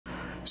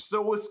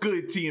So what's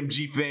good,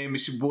 TMG fam?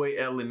 It's your boy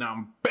L, and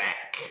I'm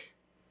back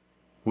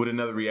with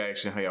another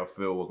reaction. How y'all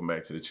feel? Welcome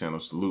back to the channel.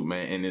 Salute,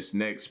 man. And this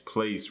next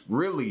place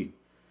really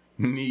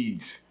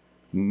needs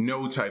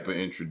no type of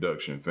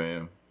introduction,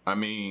 fam. I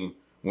mean,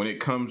 when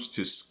it comes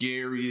to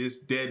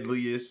scariest,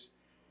 deadliest,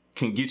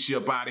 can get you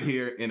up out of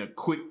here in a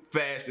quick,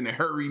 fast, and a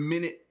hurry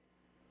minute,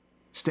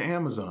 it's the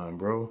Amazon,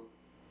 bro.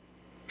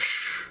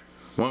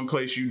 One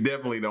place you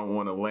definitely don't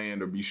want to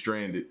land or be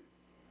stranded.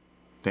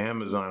 The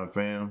Amazon,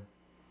 fam.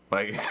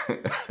 Like,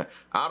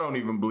 I don't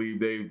even believe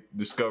they've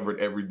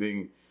discovered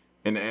everything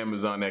in the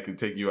Amazon that can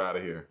take you out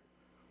of here.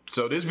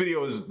 So this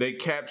video is, they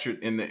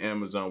captured in the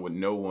Amazon what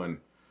no one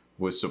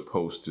was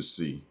supposed to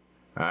see.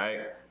 All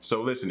right.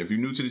 So listen, if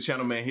you're new to the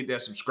channel, man, hit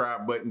that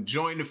subscribe button.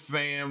 Join the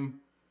fam.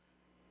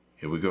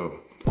 Here we go.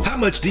 How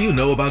much do you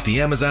know about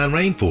the Amazon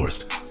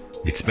rainforest?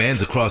 It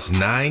spans across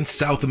 9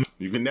 South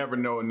You can never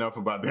know enough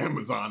about the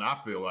Amazon, I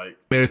feel like.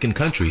 American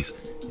countries,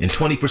 and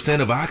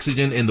 20% of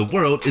oxygen in the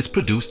world is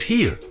produced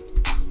here.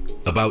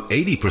 About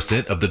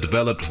 80% of the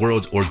developed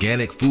world's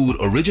organic food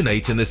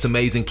originates in this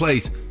amazing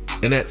place,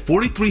 and at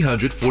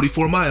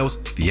 4,344 miles,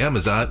 the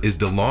Amazon is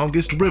the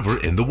longest river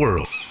in the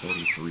world.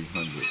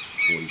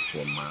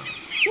 4,344 miles.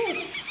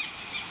 Woo.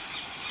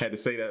 Had to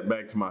say that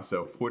back to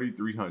myself.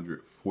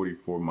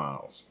 4,344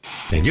 miles.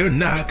 And you're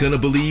not gonna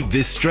believe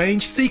the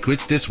strange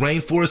secrets this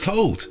rainforest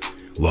holds.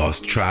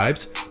 Lost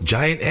tribes,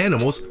 giant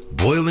animals,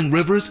 boiling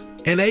rivers,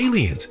 and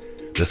aliens.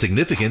 The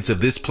significance of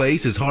this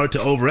place is hard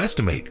to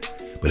overestimate.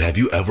 But have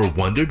you ever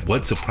wondered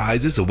what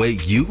surprises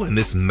await you in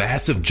this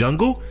massive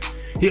jungle?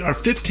 Here are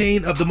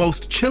 15 of the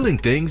most chilling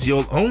things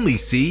you'll only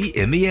see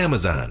in the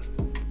Amazon.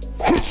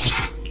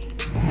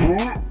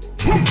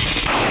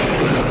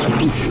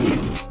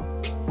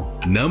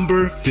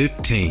 Number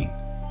 15.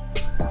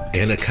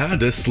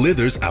 Anaconda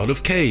slithers out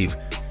of cave.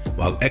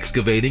 While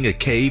excavating a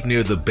cave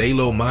near the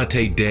Belo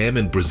Monte Dam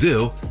in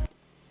Brazil,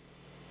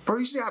 Bro,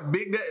 you see how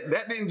big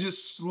that didn't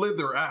just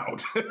slither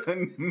out.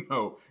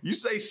 No, you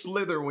say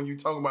slither when you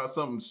talk about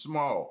something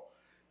small.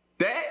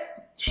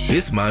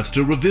 This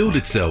monster revealed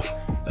itself,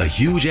 a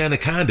huge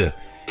anaconda.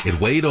 It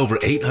weighed over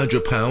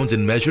 800 pounds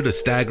and measured a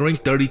staggering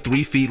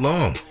 33 feet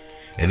long.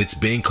 And it's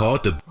being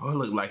called the it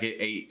looked like it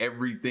ate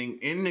everything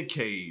in the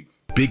cave.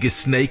 Biggest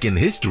snake in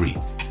history.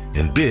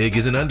 And big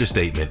is an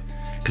understatement.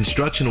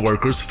 Construction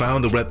workers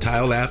found the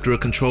reptile after a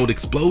controlled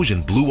explosion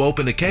blew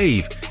open a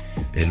cave,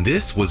 and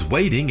this was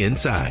waiting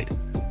inside.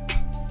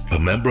 A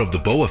member of the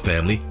boa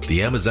family,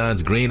 the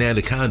Amazon's green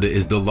anaconda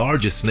is the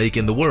largest snake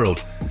in the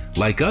world.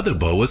 Like other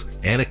boas,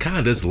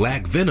 anacondas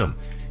lack venom.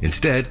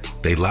 Instead,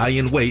 they lie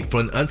in wait for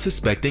an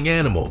unsuspecting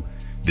animal.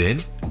 Then,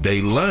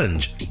 they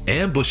lunge,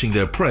 ambushing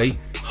their prey,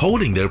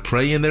 holding their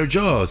prey in their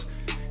jaws.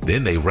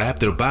 Then they wrap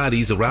their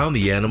bodies around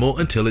the animal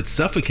until it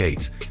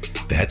suffocates.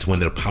 That's when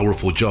their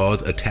powerful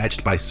jaws,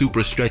 attached by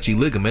super stretchy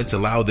ligaments,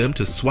 allow them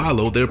to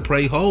swallow their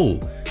prey whole.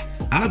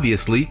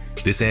 Obviously,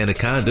 this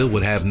anaconda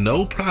would have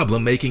no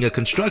problem making a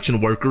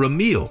construction worker a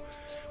meal.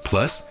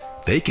 Plus,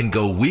 they can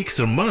go weeks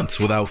or months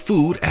without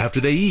food after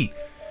they eat.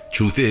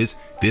 Truth is,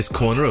 this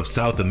corner of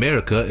South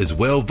America is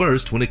well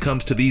versed when it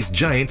comes to these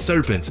giant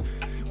serpents,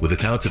 with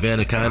accounts of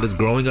anacondas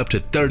growing up to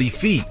 30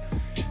 feet.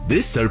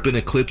 This serpent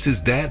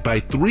eclipses that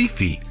by 3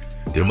 feet.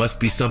 There must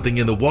be something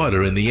in the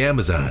water in the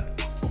Amazon.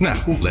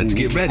 Now, let's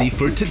get ready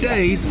for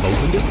today's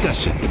open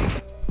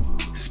discussion.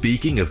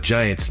 Speaking of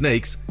giant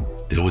snakes,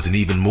 there was an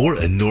even more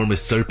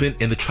enormous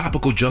serpent in the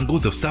tropical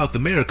jungles of South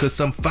America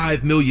some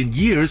 5 million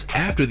years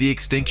after the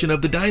extinction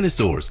of the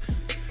dinosaurs,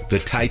 the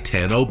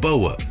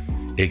titanoboa.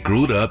 It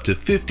grew to up to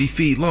 50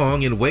 feet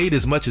long and weighed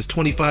as much as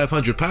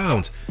 2,500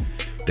 pounds.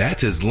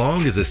 That's as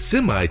long as a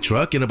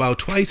semi-truck and about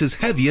twice as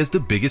heavy as the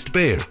biggest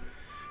bear.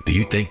 Do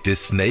you think this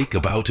snake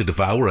about to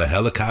devour a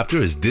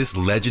helicopter is this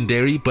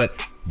legendary but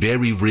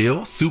very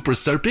real super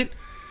serpent?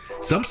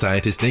 Some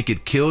scientists think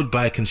it killed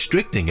by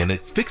constricting and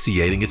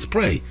asphyxiating its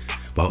prey,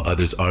 while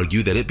others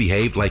argue that it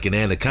behaved like an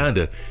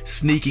anaconda,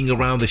 sneaking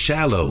around the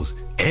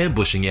shallows,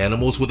 ambushing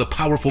animals with a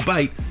powerful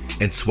bite,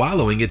 and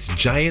swallowing its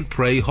giant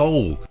prey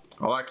whole.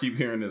 All I keep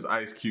hearing is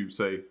Ice Cube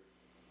say,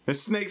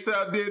 "There's snakes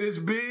out there this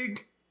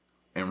big,"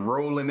 and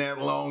rolling that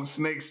long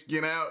snake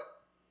skin out.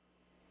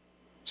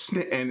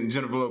 And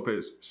Jennifer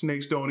Lopez,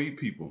 "Snakes don't eat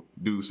people."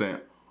 Dude saying,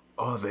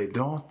 "Oh, they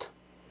don't?"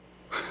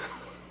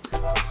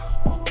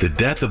 The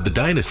death of the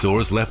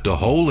dinosaurs left a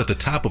hole at the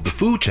top of the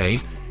food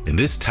chain, and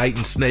this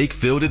titan snake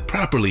filled it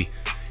properly.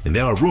 And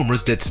there are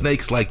rumors that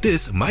snakes like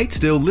this might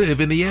still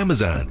live in the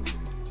Amazon.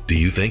 Do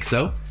you think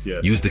so?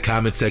 Yes. Use the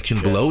comment section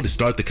below to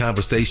start the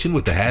conversation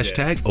with the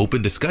hashtag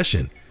open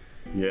discussion.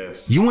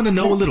 Yes. You want to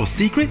know a little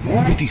secret?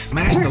 If you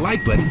smash the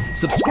like button,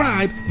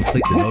 subscribe, and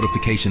click the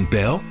notification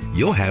bell,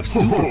 you'll have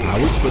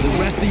superpowers for the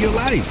rest of your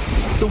life.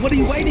 So what are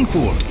you waiting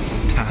for?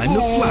 Time to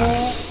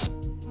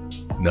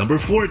fly. Number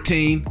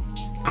 14.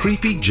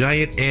 Creepy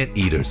giant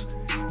anteaters.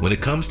 When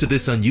it comes to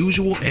this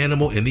unusual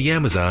animal in the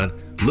Amazon,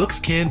 looks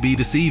can be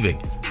deceiving.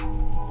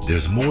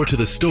 There's more to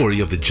the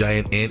story of the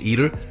giant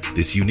anteater.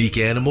 This unique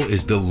animal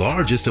is the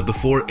largest of the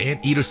 4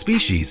 anteater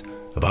species,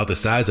 about the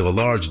size of a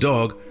large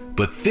dog,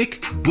 but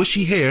thick,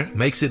 bushy hair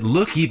makes it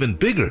look even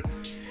bigger.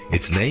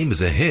 Its name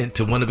is a hint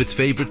to one of its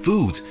favorite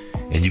foods,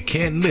 and you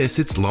can't miss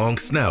its long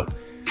snout.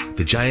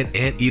 The giant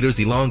anteater's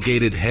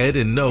elongated head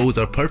and nose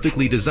are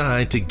perfectly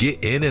designed to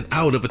get in and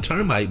out of a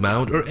termite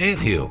mound or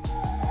anthill.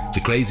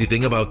 The crazy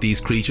thing about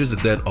these creatures is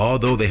that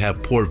although they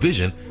have poor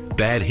vision,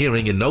 bad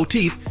hearing, and no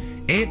teeth,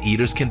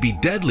 anteaters can be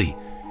deadly.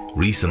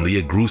 Recently,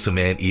 a gruesome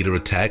anteater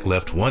attack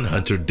left one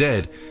hunter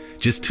dead,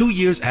 just 2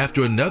 years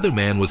after another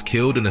man was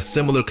killed in a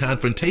similar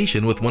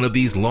confrontation with one of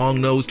these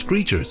long-nosed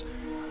creatures.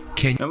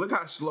 And look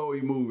how slow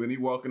he moving. He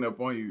walking up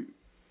on you.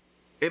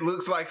 It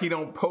looks like he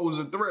don't pose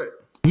a threat.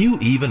 Can you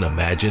even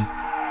imagine?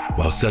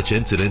 While such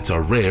incidents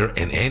are rare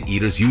and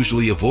anteaters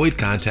usually avoid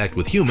contact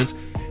with humans,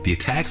 the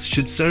attacks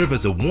should serve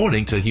as a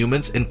warning to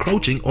humans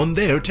encroaching on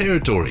their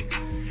territory.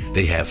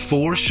 They have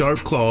 4 sharp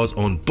claws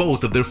on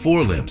both of their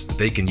forelimbs that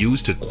they can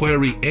use to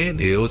quarry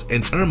anthills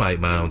and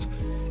termite mounds,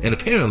 and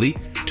apparently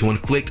to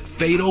inflict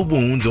fatal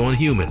wounds on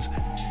humans.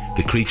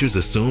 The creatures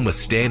assume a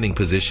standing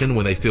position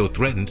when they feel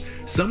threatened,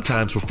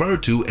 sometimes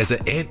referred to as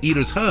an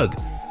anteater's hug,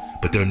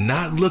 but they're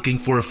not looking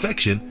for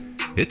affection.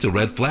 It's a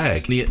red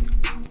flag.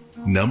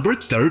 Number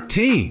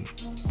 13,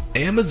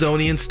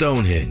 Amazonian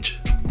Stonehenge.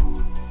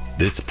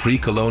 This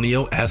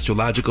pre-colonial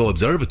astrological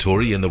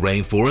observatory in the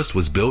rainforest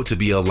was built to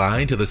be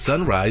aligned to the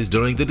sunrise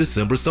during the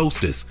December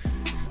solstice.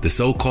 The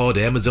so-called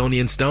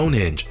Amazonian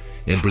Stonehenge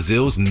in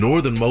Brazil's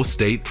northernmost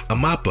state,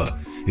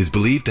 Amapá, is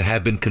believed to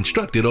have been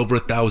constructed over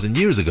 1,000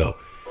 years ago,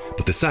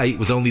 but the site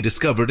was only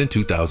discovered in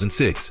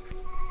 2006.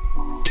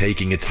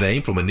 Taking its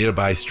name from a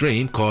nearby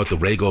stream called the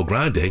Rio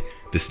Grande,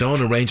 the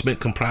stone arrangement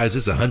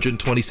comprises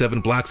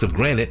 127 blocks of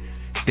granite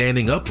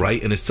standing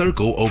upright in a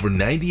circle over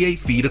 98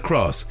 feet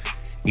across.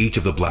 Each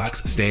of the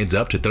blocks stands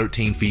up to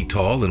 13 feet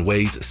tall and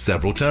weighs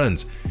several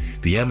tons.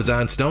 The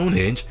Amazon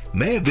Stonehenge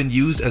may have been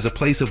used as a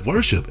place of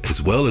worship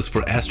as well as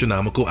for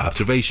astronomical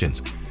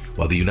observations.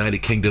 While the United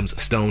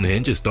Kingdom's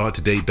Stonehenge is thought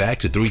to date back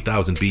to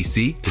 3000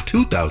 BC to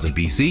 2000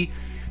 BC,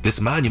 this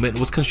monument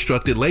was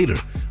constructed later,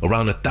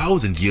 around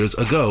 1,000 years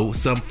ago,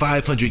 some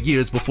 500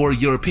 years before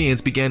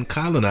Europeans began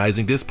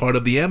colonizing this part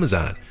of the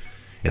Amazon.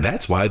 And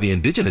that's why the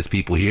indigenous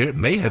people here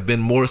may have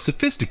been more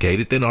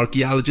sophisticated than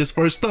archaeologists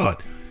first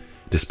thought.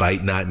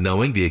 Despite not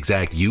knowing the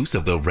exact use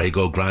of the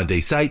Rio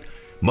Grande site,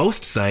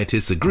 most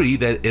scientists agree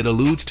that it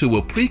alludes to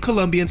a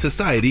pre-Columbian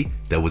society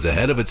that was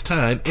ahead of its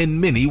time in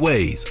many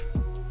ways.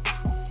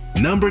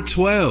 Number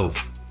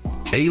 12,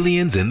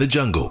 aliens in the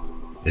jungle.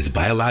 As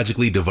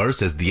biologically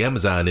diverse as the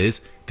Amazon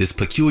is, this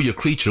peculiar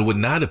creature would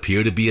not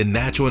appear to be a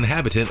natural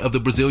inhabitant of the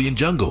Brazilian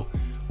jungle,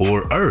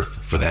 or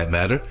Earth for that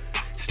matter.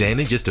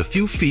 Standing just a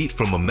few feet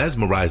from a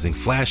mesmerizing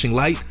flashing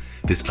light,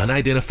 this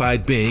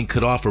unidentified being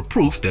could offer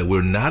proof that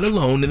we're not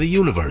alone in the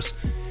universe.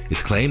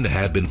 It's claimed to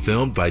have been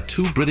filmed by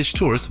 2 British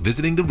tourists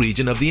visiting the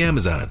region of the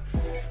Amazon.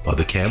 While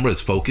the camera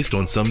is focused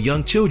on some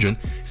young children,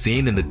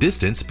 seen in the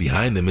distance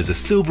behind them is a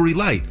silvery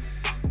light.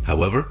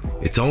 However,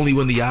 it's only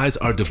when the eyes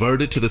are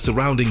diverted to the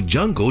surrounding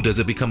jungle does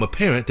it become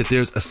apparent that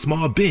there's a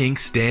small being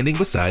standing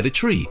beside a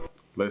tree.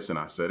 Listen,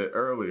 I said it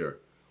earlier.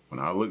 When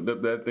I looked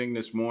up that thing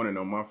this morning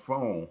on my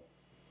phone,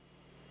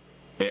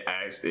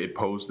 it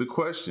posed the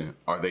question,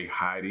 are they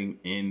hiding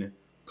in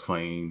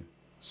plain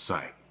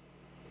sight?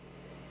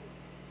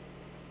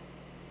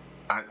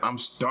 I'm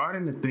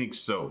starting to think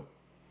so.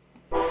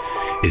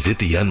 Is it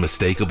the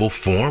unmistakable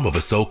form of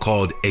a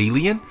so-called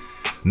alien?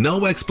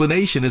 No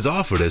explanation is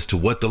offered as to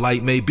what the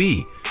light may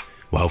be.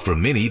 While for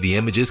many the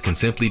images can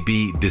simply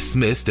be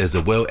dismissed as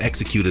a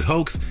well-executed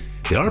hoax,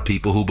 there are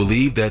people who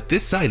believe that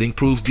this sighting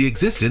proves the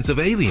existence of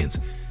aliens.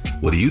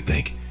 What do you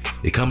think?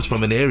 It comes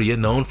from an area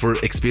known for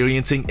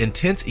experiencing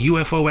intense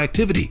UFO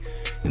activity,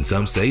 and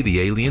some say the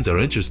aliens are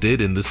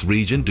interested in this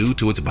region due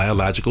to its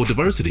biological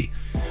diversity.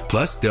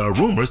 Plus, there are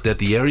rumors that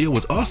the area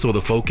was also the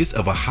focus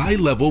of a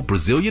high-level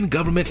Brazilian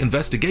government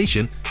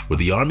investigation where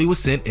the army was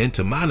sent in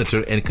to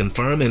monitor and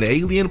confirm an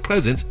alien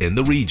presence in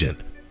the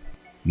region.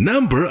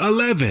 Number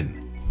 11.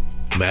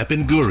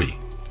 Mapinguri.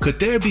 Could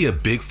there be a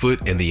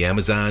Bigfoot in the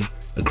Amazon?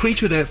 A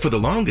creature that for the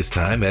longest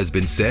time has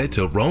been said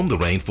to roam the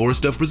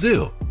rainforest of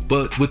Brazil.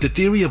 But with the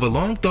theory of a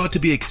long thought to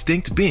be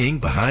extinct being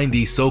behind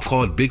these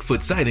so-called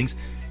Bigfoot sightings,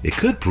 it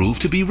could prove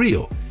to be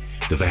real.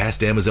 The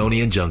vast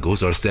Amazonian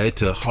jungles are said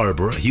to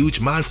harbor a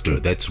huge monster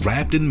that's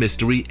wrapped in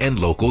mystery and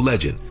local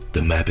legend,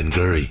 the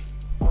Mapinguri.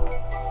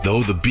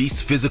 Though the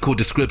beast's physical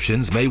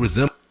descriptions may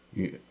resemble...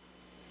 Yeah,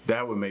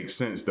 that would make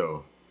sense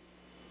though.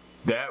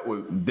 That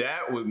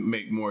would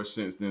make more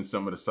sense than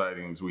some of the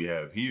sightings we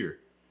have here.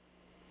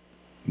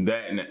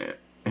 That and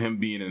him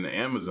being in the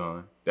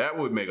Amazon, that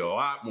would make a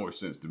lot more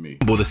sense to me.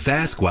 Well, the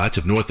Sasquatch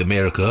of North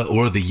America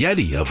or the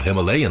Yeti of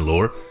Himalayan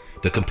lore,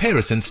 the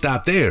comparisons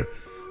stop there.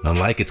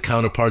 Unlike its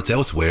counterparts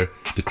elsewhere,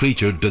 the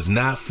creature does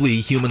not flee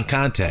human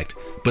contact,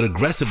 but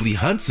aggressively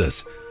hunts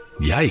us.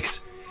 Yikes!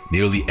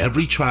 Nearly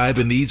every tribe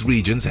in these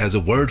regions has a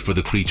word for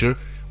the creature,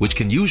 which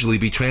can usually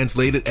be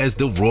translated as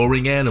the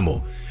roaring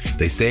animal.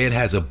 They say it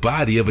has a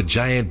body of a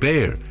giant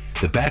bear,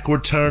 the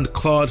backward turned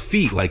clawed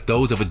feet like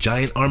those of a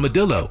giant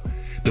armadillo,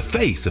 The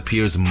face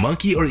appears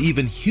monkey or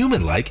even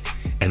human-like,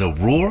 and a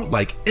roar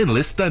like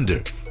endless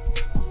thunder.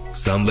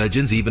 Some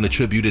legends even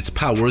attribute its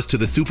powers to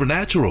the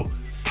supernatural,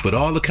 but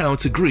all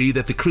accounts agree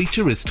that the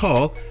creature is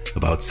tall,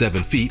 about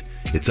 7 feet,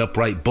 its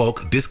upright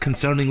bulk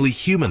disconcertingly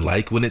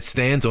human-like when it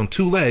stands on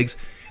 2 legs,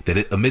 that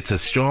it emits a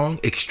strong,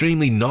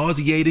 extremely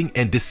nauseating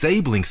and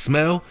disabling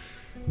smell.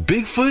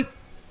 Bigfoot?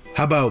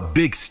 How about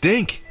Big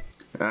Stink?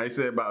 I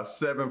said about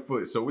 7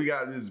 foot. So we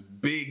got this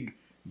big,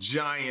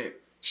 giant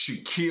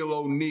Shaquille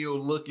O'Neal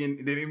looking.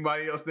 Did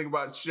anybody else think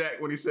about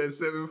Shaq when he said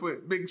 7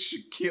 foot? Big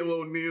Shaquille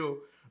O'Neal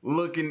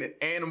looking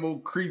animal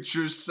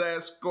creature,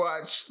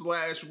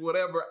 Sasquatch /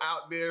 whatever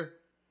out there.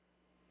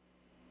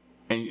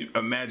 And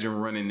imagine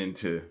running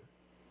into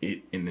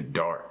it in the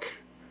dark.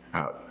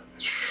 Out.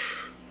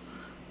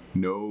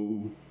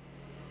 No,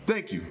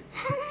 thank you.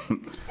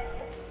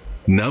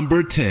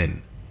 Number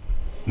 10.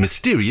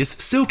 Mysterious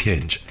silk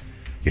hinge.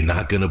 You're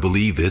not gonna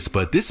believe this,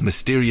 but this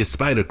mysterious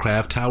spider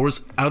craft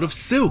towers out of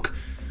silk.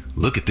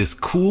 Look at this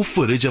cool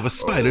footage of a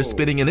spider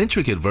spinning an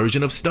intricate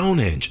version of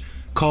Stonehenge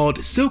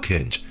called Silk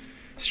Hinge.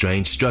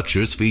 Strange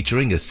structures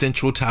featuring a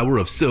central tower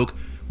of silk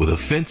with a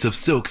fence of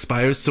silk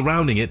spires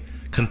surrounding it,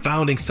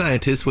 confounding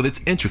scientists with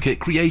its intricate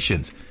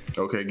creations.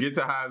 Okay, get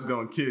to how it's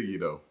gonna kill you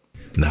though.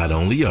 Not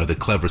only are the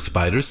clever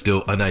spiders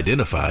still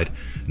unidentified,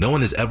 no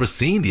one has ever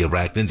seen the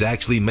arachnids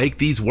actually make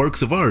these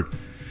works of art.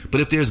 But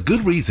if there's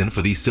good reason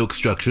for these silk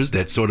structures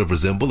that sort of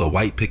resemble a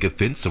white picket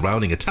fence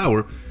surrounding a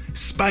tower,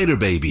 spider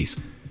babies.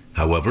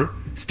 However,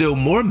 still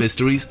more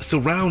mysteries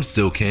surround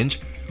silk hinge.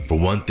 For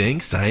one thing,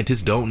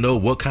 scientists don't know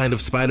what kind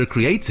of spider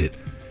creates it.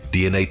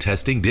 DNA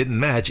testing didn't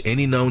match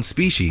any known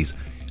species.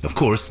 Of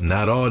course,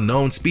 not all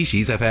known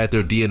species have had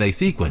their DNA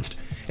sequenced,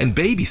 and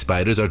baby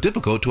spiders are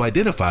difficult to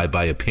identify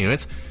by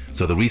appearance,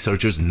 so the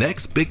researchers'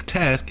 next big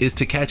task is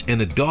to catch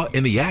an adult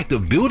in the act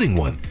of building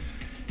one.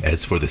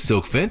 As for the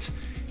silk fence,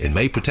 it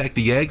may protect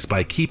the eggs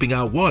by keeping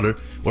out water,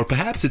 or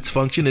perhaps its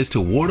function is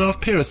to ward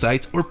off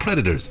parasites or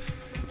predators.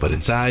 But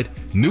inside,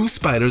 new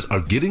spiders are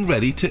getting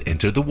ready to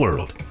enter the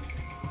world.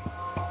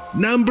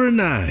 Number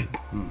 9.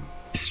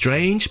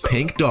 Strange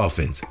pink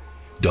dolphins.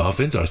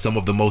 Dolphins are some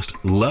of the most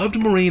loved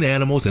marine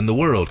animals in the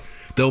world,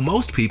 though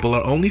most people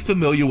are only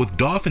familiar with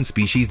dolphin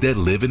species that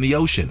live in the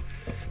ocean.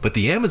 But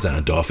the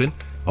Amazon dolphin,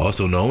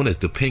 also known as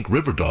the pink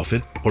river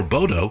dolphin or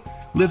Bodo,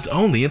 lives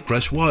only in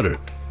fresh water.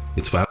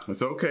 It's found.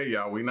 It's okay,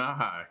 y'all. We not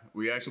high.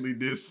 We actually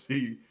did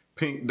see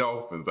pink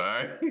dolphins, all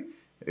right?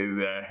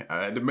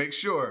 I had to make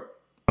sure.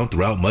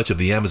 Throughout much of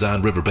the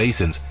Amazon River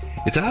basins,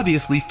 it's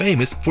obviously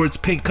famous for its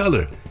pink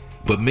color,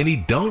 but many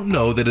don't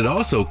know that it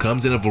also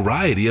comes in a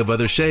variety of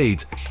other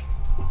shades.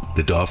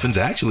 The dolphins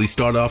actually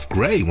start off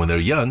gray when they're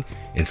young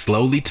and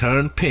slowly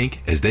turn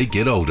pink as they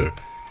get older.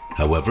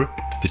 However,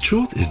 the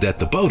truth is that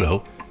the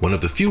Bodo, one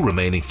of the few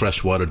remaining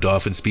freshwater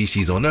dolphin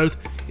species on Earth,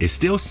 is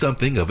still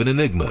something of an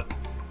enigma.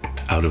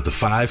 Out of the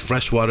 5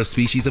 freshwater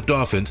species of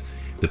dolphins,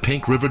 the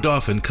pink river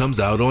dolphin comes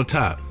out on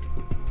top.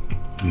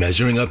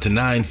 Measuring up to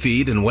 9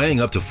 feet and weighing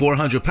up to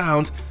 400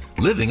 pounds,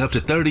 living up to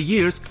 30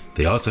 years,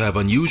 they also have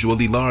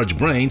unusually large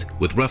brains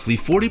with roughly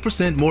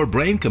 40% more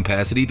brain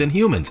capacity than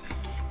humans.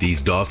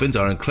 These dolphins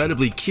are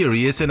incredibly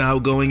curious and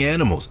outgoing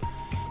animals.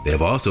 They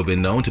have also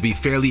been known to be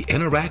fairly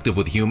interactive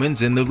with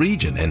humans in the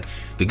region, and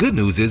the good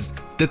news is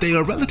that they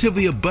are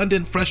relatively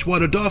abundant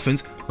freshwater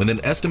dolphins with an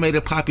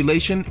estimated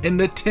population in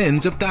the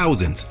tens of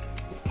thousands.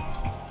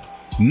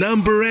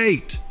 Number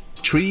 8.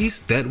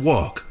 Trees that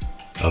walk.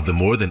 Of the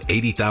more than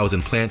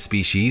 80,000 plant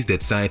species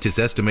that scientists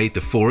estimate the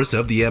forests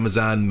of the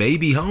Amazon may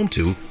be home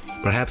to,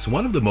 perhaps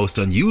one of the most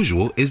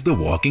unusual is the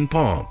walking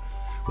palm.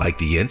 Like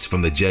the Ents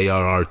from the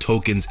J.R.R.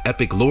 Tolkien's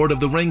epic Lord of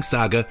the Rings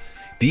saga,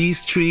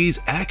 these trees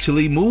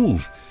actually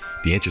move.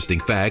 The interesting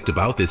fact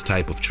about this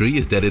type of tree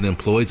is that it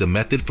employs a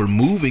method for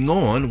moving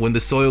on when the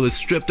soil is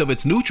stripped of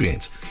its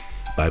nutrients,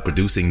 by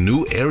producing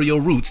new aerial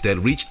roots that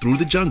reach through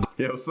the jungle.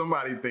 Yo,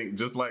 somebody think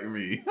just like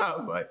me. I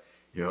was like,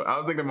 I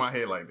was thinking in my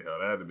head like,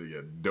 that had to be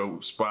a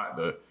dope spot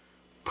to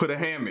put a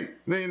hammock.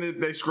 Then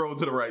they scroll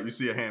to the right, you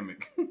see a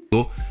hammock.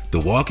 The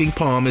walking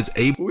palm is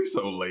able we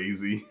so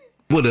lazy.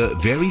 To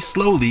very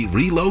slowly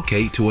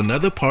relocate to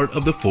another part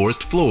of the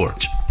forest floor,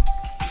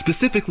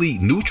 specifically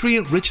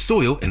nutrient-rich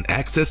soil and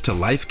access to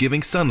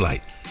life-giving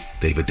sunlight.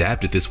 They've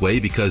adapted this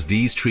way because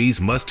these trees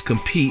must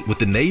compete with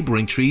the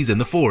neighboring trees in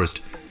the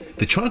forest.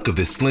 The trunk of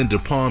this slender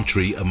palm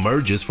tree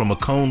emerges from a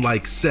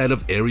cone-like set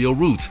of aerial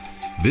roots,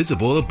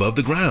 visible above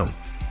the ground.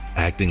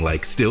 Acting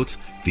like stilts,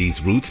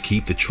 these roots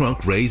keep the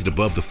trunk raised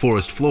above the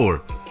forest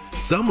floor.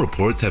 Some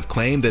reports have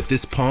claimed that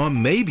this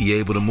palm may be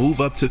able to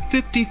move up to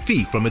 50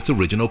 feet from its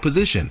original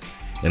position,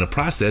 in a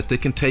process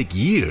that can take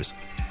years.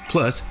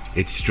 Plus,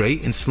 its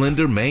straight and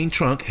slender main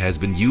trunk has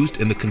been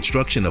used in the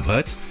construction of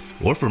huts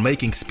or for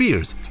making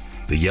spears.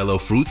 The yellow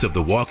fruits of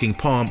the walking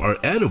palm are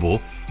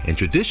edible, and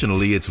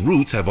traditionally its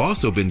roots have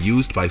also been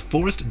used by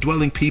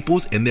forest-dwelling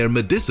peoples in their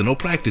medicinal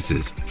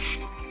practices.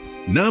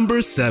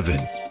 Number 7.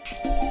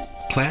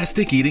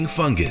 Plastic-eating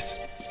fungus.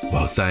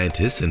 While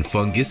scientists and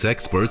fungus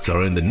experts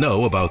are in the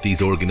know about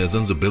these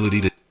organisms'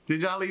 ability to...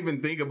 Did y'all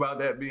even think about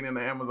that being in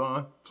the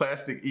Amazon?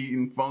 Plastic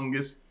eating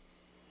fungus?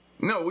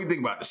 No, we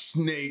think about the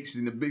snakes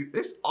and the big,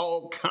 it's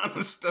all kind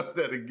of stuff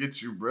that'll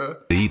get you,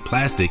 bruh. To eat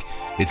plastic,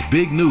 it's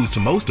big news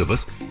to most of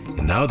us,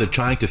 and now they're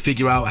trying to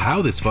figure out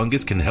how this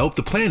fungus can help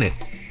the planet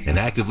and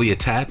actively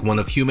attack one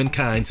of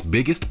humankind's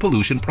biggest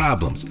pollution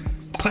problems,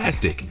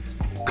 plastic.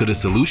 Could a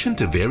solution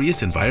to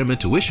various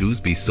environmental issues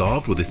be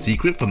solved with a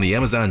secret from the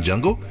Amazon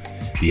jungle?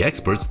 The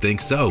experts think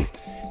so.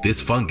 This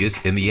fungus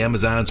in the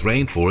Amazon's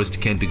rainforest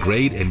can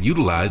degrade and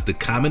utilize the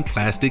common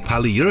plastic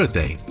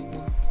polyurethane.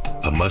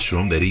 A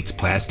mushroom that eats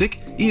plastic?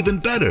 Even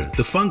better,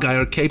 the fungi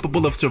are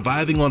capable of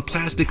surviving on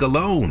plastic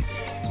alone.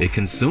 It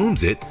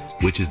consumes it,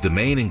 which is the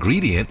main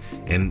ingredient,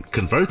 and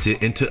converts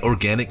it into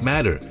organic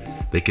matter.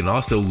 They can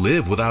also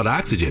live without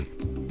oxygen.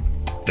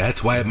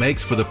 That's why it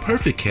makes for the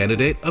perfect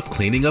candidate of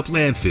cleaning up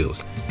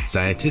landfills.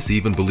 Scientists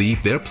even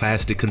believe their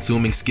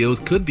plastic-consuming skills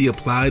could be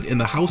applied in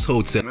the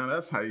household setting. Now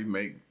that's how you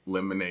make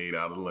lemonade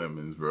out of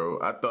lemons, bro.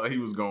 I thought he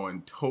was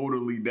going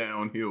totally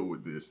downhill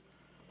with this.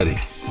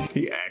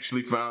 They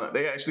actually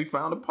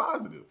found a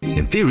positive.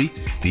 In theory,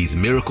 these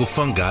miracle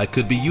fungi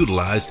could be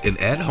utilized in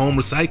at-home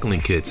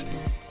recycling kits.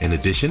 In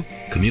addition,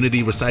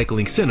 community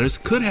recycling centers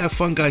could have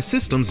fungi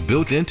systems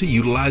built in to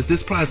utilize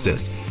this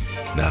process.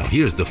 Now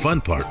here's the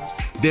fun part.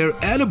 They're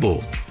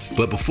edible.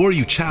 But before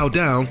you chow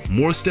down,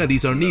 more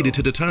studies are needed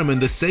to determine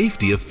the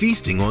safety of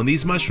feasting on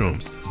these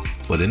mushrooms.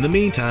 But in the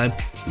meantime,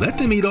 let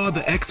them eat all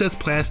the excess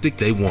plastic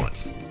they want.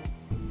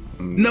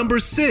 Number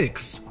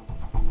 6.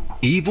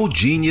 Evil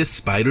Genius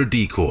Spider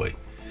Decoy.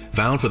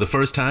 Found for the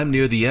first time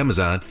near the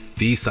Amazon,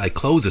 these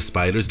cyclosa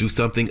spiders do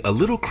something a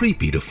little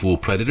creepy to fool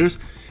predators.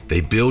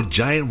 They build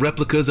giant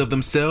replicas of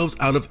themselves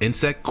out of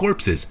insect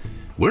corpses.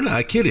 We're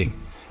not kidding.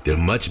 They're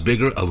much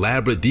bigger,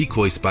 elaborate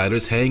decoy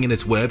spiders hang in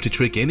its web to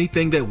trick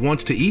anything that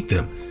wants to eat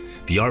them.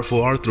 The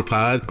artful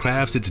arthropod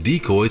crafts its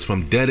decoys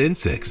from dead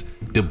insects,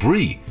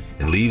 debris,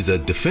 and leaves a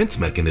defense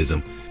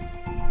mechanism.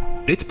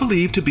 It's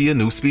believed to be a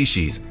new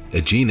species,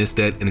 a genus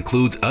that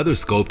includes other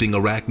sculpting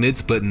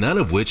arachnids, but none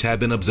of which have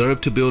been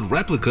observed to build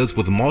replicas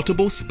with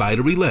multiple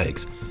spidery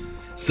legs.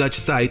 Such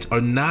sights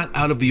are not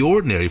out of the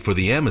ordinary for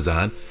the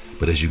Amazon,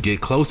 but as you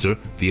get closer,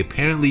 the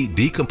apparently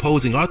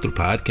decomposing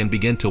arthropod can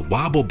begin to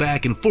wobble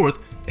back and forth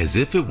as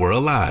if it were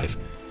alive.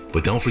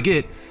 But don't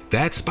forget,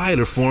 that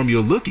spider form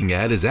you're looking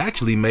at is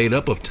actually made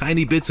up of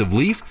tiny bits of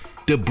leaf,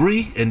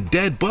 debris, and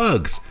dead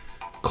bugs.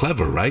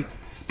 Clever, right?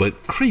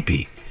 But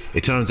creepy.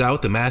 It turns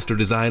out the master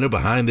designer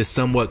behind this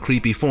somewhat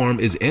creepy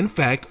form is in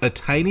fact a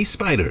tiny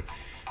spider.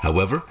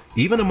 However,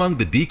 even among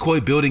the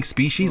decoy building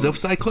species of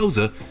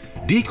Cyclosa,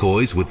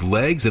 decoys with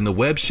legs and the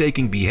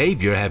web-shaking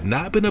behavior have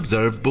not been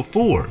observed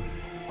before.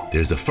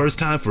 There's a first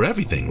time for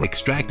everything.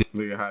 Extracted.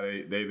 Look at how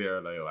they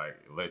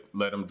like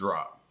let him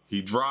drop.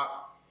 He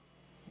dropped,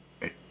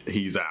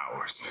 he's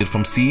ours.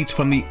 From seeds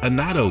from the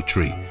annatto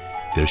tree.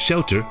 Their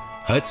shelter,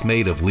 huts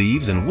made of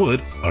leaves and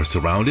wood, are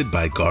surrounded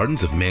by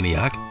gardens of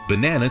manioc,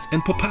 bananas,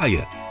 and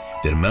papaya.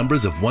 They're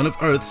members of one of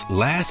Earth's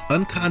last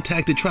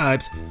uncontacted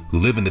tribes who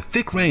live in the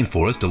thick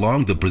rainforest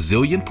along the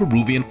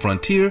Brazilian-Peruvian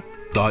frontier,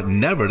 thought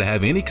never to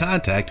have any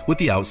contact with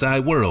the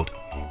outside world.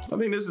 I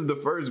think this is the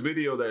first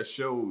video that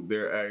showed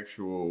their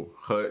actual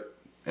hut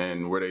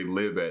and where they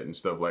live at and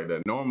stuff like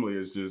that. Normally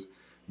it's just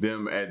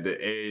them at the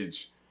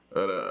edge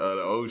of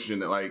the ocean,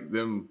 like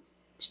them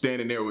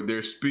standing there with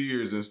their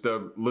spears and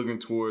stuff looking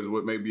towards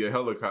what may be a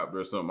helicopter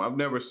or something. I've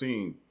never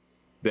seen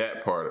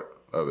that part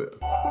of it.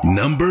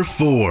 Number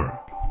 4.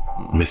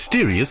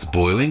 Mysterious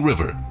Boiling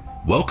River.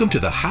 Welcome to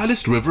the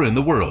hottest river in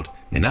the world,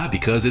 and not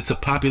because it's a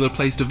popular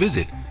place to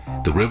visit.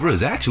 The river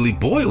is actually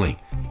boiling.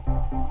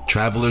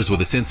 Travelers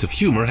with a sense of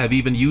humor have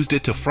even used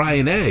it to fry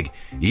an egg,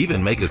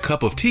 even make a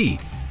cup of tea.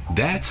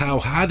 That's how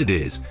hot it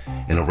is.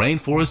 In a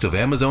rainforest of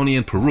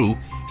Amazonian Peru,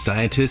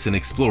 scientists and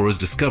explorers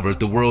discovered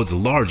the world's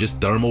largest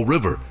thermal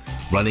river,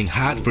 running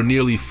hot for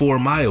nearly 4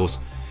 miles.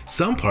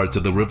 Some parts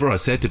of the river are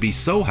said to be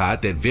so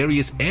hot that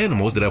various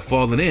animals that have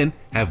fallen in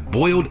have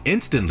boiled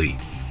instantly.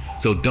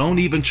 So don't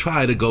even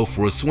try to go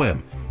for a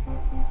swim.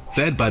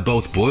 Fed by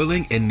both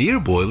boiling and near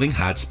boiling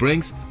hot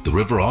springs, the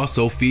river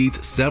also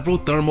feeds several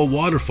thermal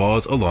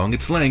waterfalls along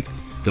its length,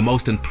 the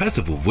most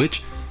impressive of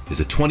which is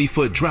a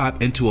 20-foot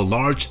drop into a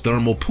large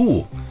thermal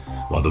pool.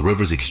 While the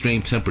river's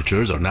extreme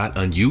temperatures are not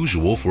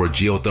unusual for a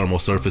geothermal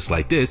surface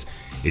like this,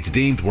 it's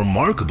deemed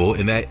remarkable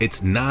in that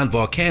it's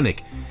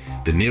non-volcanic.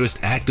 The nearest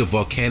active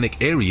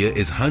volcanic area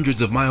is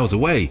hundreds of miles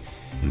away.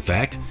 In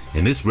fact,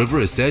 and this river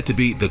is said to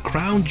be the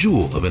crown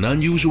jewel of an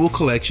unusual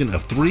collection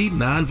of 3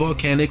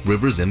 non-volcanic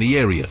rivers in the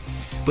area,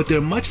 but they're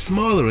much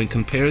smaller in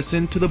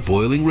comparison to the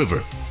Boiling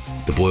River.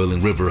 The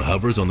Boiling River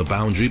hovers on the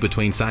boundary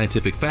between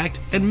scientific fact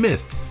and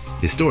myth.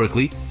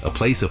 Historically, a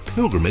place of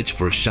pilgrimage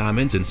for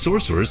shamans and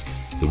sorcerers,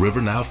 the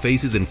river now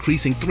faces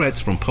increasing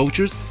threats from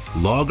poachers,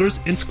 loggers,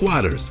 and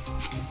squatters.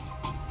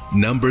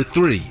 Number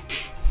 3.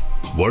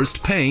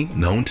 Worst pain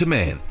known to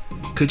man.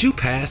 Could you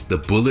pass the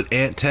bullet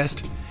ant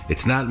test?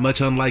 It's not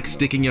much unlike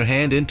sticking your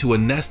hand into a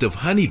nest of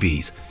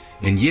honeybees.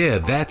 And yeah,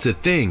 that's a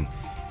thing.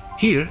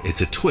 Here, it's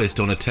a twist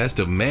on a test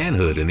of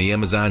manhood in the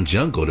Amazon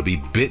jungle to be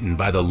bitten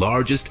by the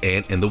largest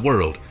ant in the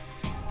world.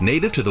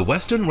 Native to the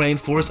western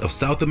rainforest of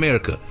South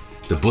America,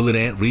 the bullet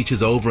ant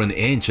reaches over an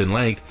inch in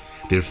length.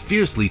 They're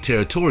fiercely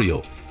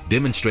territorial,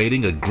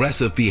 demonstrating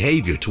aggressive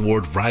behavior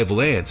toward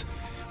rival ants.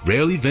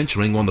 Rarely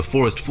venturing on the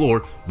forest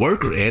floor,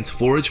 worker ants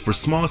forage for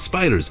small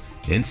spiders,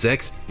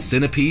 insects,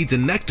 centipedes,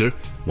 and nectar,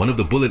 one of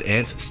the bullet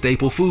ant's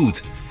staple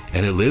foods,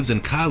 and it lives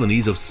in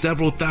colonies of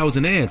several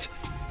thousand ants.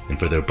 And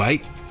for their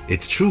bite,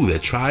 it's true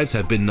that tribes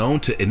have been known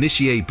to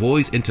initiate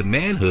boys into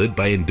manhood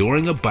by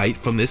enduring a bite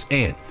from this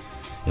ant.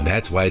 And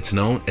that's why it's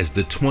known as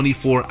the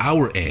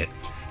 24-hour ant.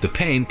 The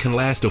pain can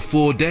last a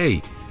full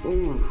day,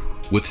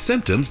 with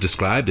symptoms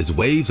described as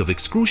waves of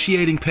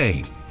excruciating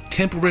pain,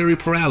 temporary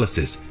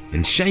paralysis,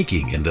 and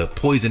shaking in the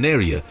poison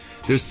area.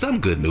 There's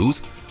some good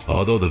news.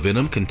 Although the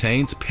venom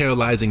contains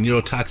paralyzing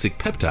neurotoxic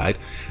peptide,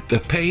 the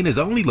pain is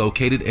only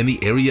located in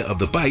the area of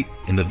the bite,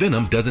 and the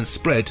venom doesn't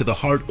spread to the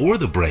heart or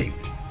the brain.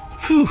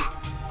 Phew!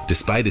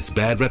 Despite its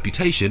bad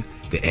reputation,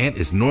 the ant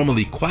is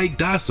normally quite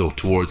docile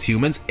towards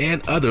humans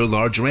and other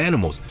larger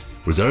animals,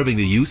 reserving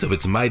the use of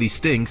its mighty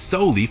sting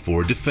solely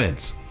for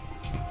defense.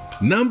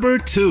 Number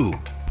 2.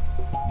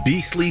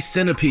 Beastly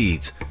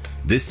centipedes.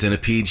 This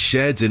centipede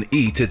sheds and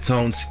eats its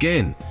own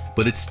skin,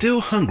 but it's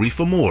still hungry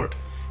for more.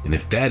 And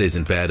if that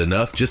isn't bad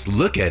enough, just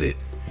look at it.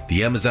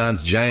 The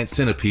Amazon's giant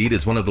centipede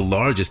is one of the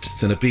largest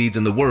centipedes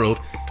in the world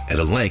at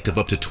a length of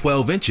up to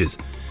 12 inches.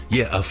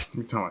 Yeah,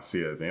 every time I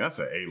see that thing, that's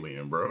an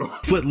alien, bro.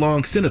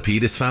 Foot-long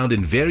centipede is found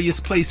in various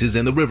places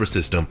in the river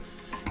system.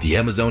 The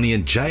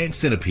Amazonian giant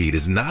centipede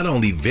is not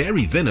only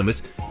very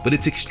venomous, but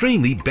it's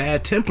extremely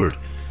bad-tempered.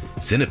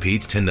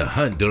 Centipedes tend to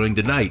hunt during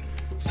the night,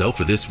 so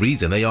for this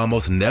reason they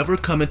almost never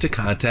come into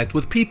contact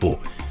with people.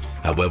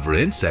 However,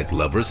 insect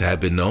lovers have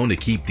been known to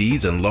keep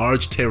these in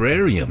large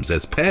terrariums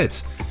as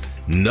pets.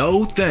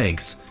 No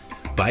thanks.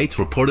 Bites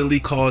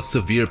reportedly cause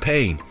severe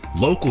pain,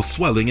 local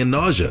swelling, and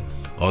nausea,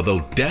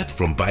 although death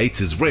from bites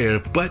is rare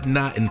but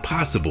not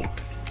impossible.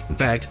 In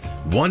fact,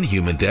 one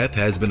human death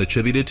has been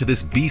attributed to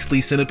this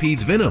beastly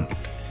centipede's venom.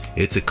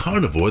 It's a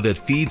carnivore that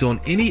feeds on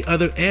any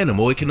other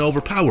animal it can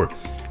overpower,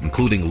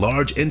 including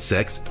large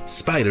insects,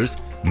 spiders,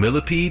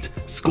 millipedes,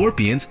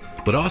 scorpions,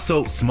 but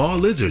also small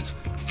lizards,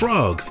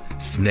 frogs,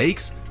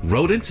 snakes,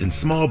 rodents, and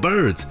small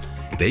birds.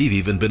 They've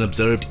even been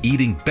observed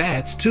eating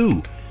bats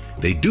too.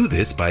 They do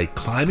this by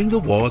climbing the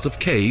walls of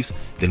caves,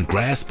 then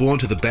grasp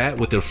onto the bat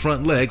with their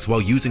front legs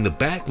while using the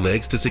back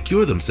legs to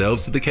secure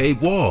themselves to the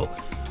cave wall.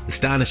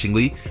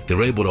 Astonishingly,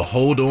 they're able to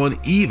hold on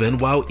even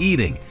while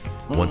eating.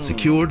 Once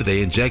secured,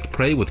 they inject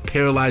prey with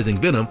paralyzing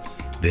venom.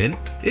 Then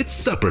it's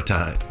supper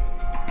time.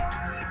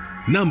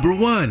 Number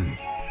 1.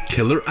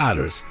 Killer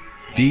otters.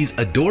 These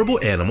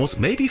adorable animals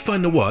may be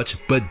fun to watch,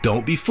 but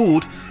don't be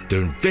fooled,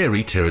 they're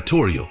very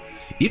territorial.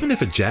 Even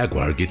if a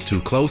jaguar gets too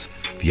close,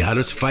 the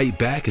otters fight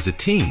back as a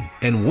team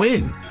and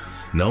win.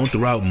 Known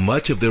throughout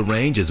much of their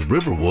range as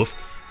river wolf,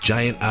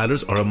 giant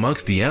otters are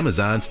amongst the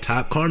Amazon's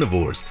top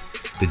carnivores.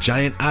 The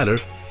giant otter,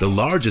 the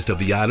largest of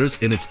the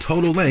otters in its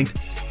total length,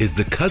 is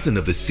the cousin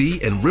of the sea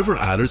and river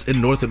otters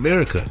in North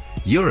America,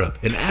 Europe,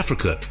 and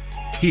Africa.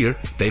 Here,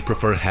 they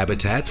prefer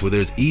habitats where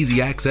there's easy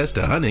access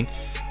to hunting,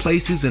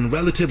 places in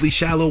relatively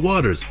shallow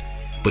waters.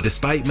 But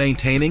despite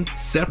maintaining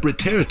separate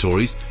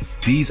territories,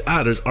 these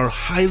otters are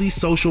highly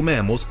social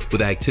mammals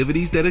with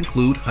activities that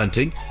include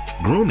hunting,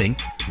 grooming,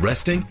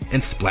 resting,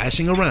 and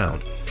splashing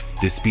around.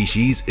 This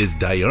species is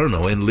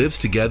diurnal and lives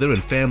together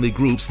in family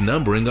groups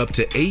numbering up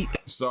to 8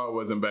 Saw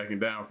wasn't backing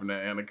down from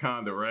that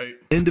anaconda, right?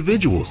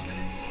 individuals.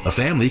 A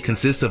family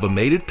consists of a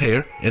mated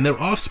pair and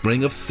their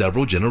offspring of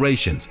several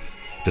generations.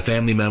 The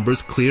family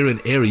members clear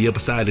an area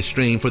beside a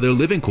stream for their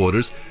living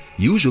quarters,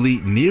 usually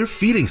near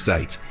feeding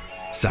sites.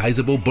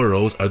 Sizable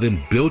burrows are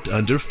then built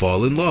under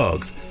fallen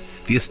logs.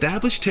 The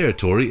established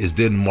territory is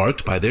then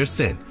marked by their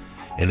scent,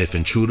 and if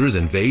intruders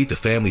invade the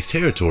family's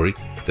territory,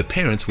 the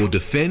parents will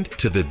defend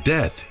to the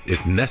death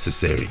if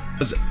necessary.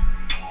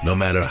 No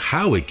matter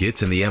how it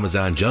gets in the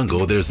Amazon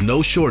jungle, there's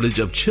no shortage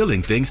of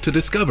chilling things to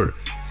discover.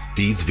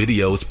 These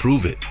videos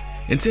prove it.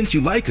 And since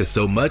you like us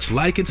so much,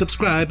 like and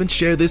subscribe and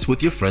share this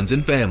with your friends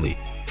and family.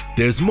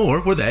 There's more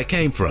where that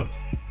came from.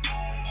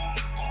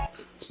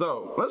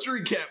 So let's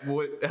recap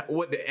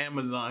what the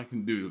Amazon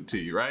can do to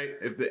you, right?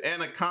 If the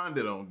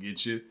anaconda don't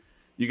get you,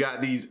 you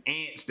got these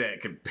ants that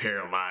can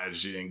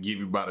paralyze you and give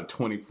you about a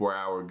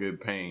 24-hour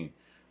good pain.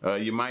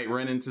 You might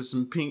run into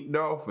some pink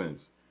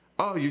dolphins.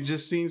 Oh, you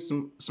just seen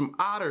some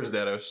otters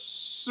that are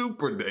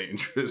super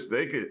dangerous.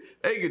 They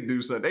could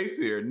do something. They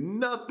fear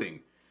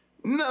nothing.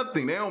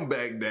 Nothing. They don't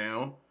back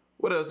down.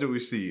 What else do we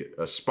see?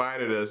 A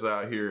spider that's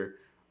out here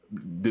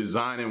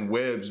designing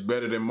webs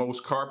better than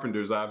most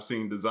carpenters I've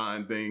seen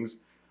design things.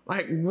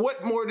 Like,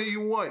 what more do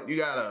you want? You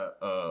got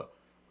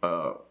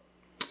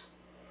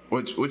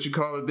what you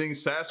call the thing,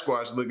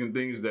 Sasquatch looking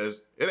things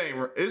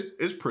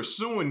it's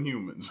pursuing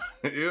humans.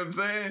 You know what I'm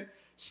saying?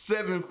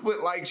 7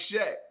 foot like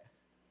Shaq.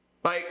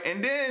 Like,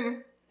 and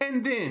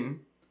then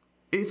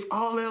if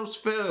all else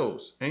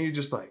fails and you're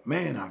just like,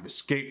 man, I've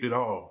escaped it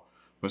all,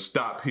 but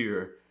stop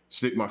here.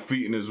 stick my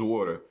feet in this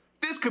water.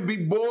 This could be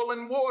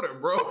boiling water,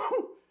 bro.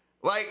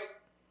 Like,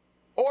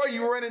 or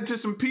you run into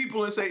some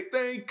people and say,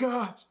 thank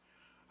God,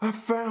 I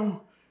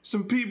found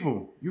some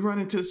people. You run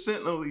into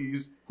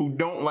Sentinelese who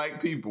don't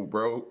like people,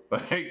 bro.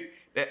 Like,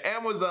 the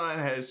Amazon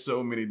has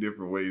so many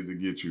different ways to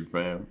get you,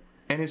 fam.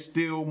 And it's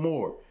still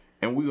more.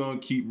 And we're going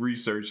to keep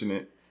researching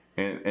it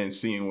and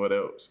seeing what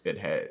else it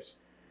has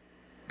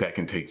that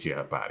can take you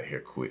up out of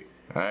here quick.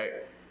 All right?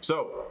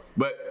 So,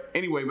 but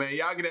anyway, man,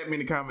 y'all get at me in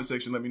the comment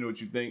section. Let me know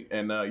what you think.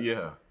 And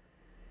yeah,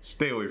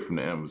 stay away from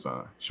the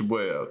Amazon. It's your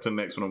boy L. Till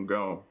next one, I'm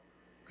gone.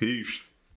 Peace.